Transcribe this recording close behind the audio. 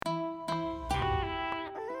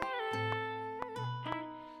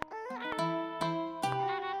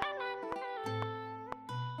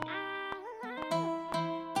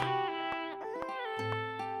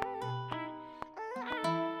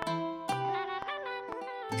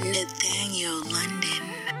Nathaniel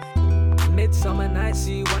London. Midsummer night,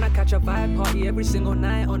 see you wanna catch a vibe party every single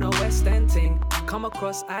night on a West End ting. Come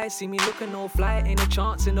across eyes, see me looking all fly. Ain't a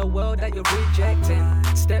chance in the world that you're rejecting.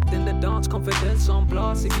 Stepped in the dance, confidence on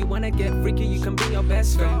blast. If you wanna get freaky, you can be your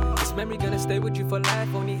best friend. This memory gonna stay with you for life.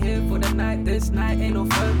 Only here for the night, this night ain't no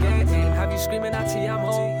forgetting. Have you screaming at Ti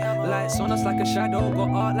amo? Lights on us like a shadow, got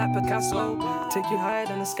art like Picasso. Take you higher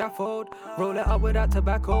than a scaffold. Roll it up without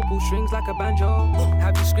tobacco, pull strings like a banjo.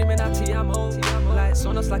 Have you screaming at Ti amo? Lights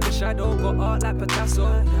on us like a shadow, got art like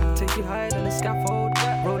Picasso. Take you higher than a scaffold.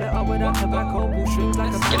 Roll it up without tobacco, pull strings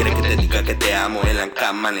like a banjo. Quiere que te diga que te amo en la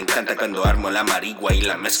cama. Le encanta cuando armo la marigua y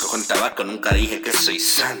la mezclo con tabaco. Nunca dije que soy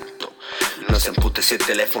santo. No se empute si el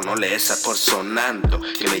teléfono le está por sonando.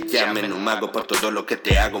 Que me llamen un mago por todo lo que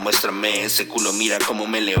te hago. Muéstrame ese culo, mira cómo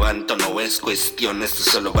me levanto. No es cuestión, esto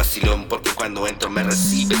es solo vacilón. Porque cuando entro me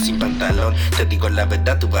recibes sin pantalón. Te digo la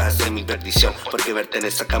verdad, tú vas a ser mi perdición. Porque verte en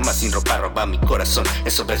esa cama sin ropa roba mi corazón.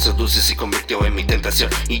 Esos versos dulces se convirtió en mi tentación.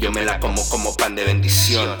 Y yo me la como pan de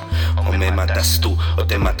bendición. O me matas tú, o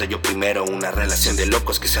te mato yo primero. Una relación de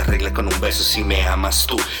locos que se arregla con un beso si me amas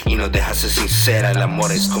tú. Y no dejas ser sincera, el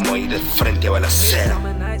amor es como ir de frente a balacera.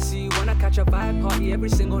 Summer night, see you wanna catch a vibe party every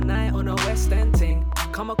single night on a West End ting.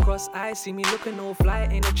 Come across eyes, see me looking all fly.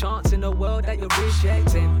 Ain't a chance in the world that you're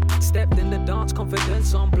rejecting. Stepped in the dance,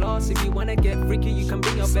 confidence on blast. If you wanna get freaky, you can be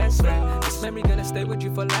your best friend. This memory gonna stay with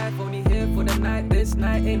you for life. Only here for the night, this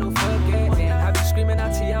night ain't no forgetting. Have you screaming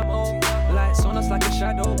at Ti amo? Lights on us like a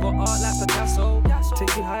shadow, got art like Picasso.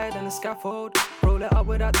 Take you higher than a scaffold. Roll it up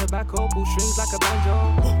without tobacco, pull strings like a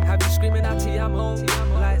banjo. Have you screaming at Ti amo?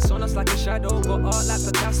 Lights on us like a shadow, got art like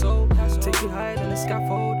Picasso. Take you higher than a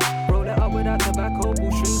scaffold. Roll it up without tobacco,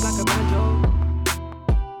 pull strings like a banjo.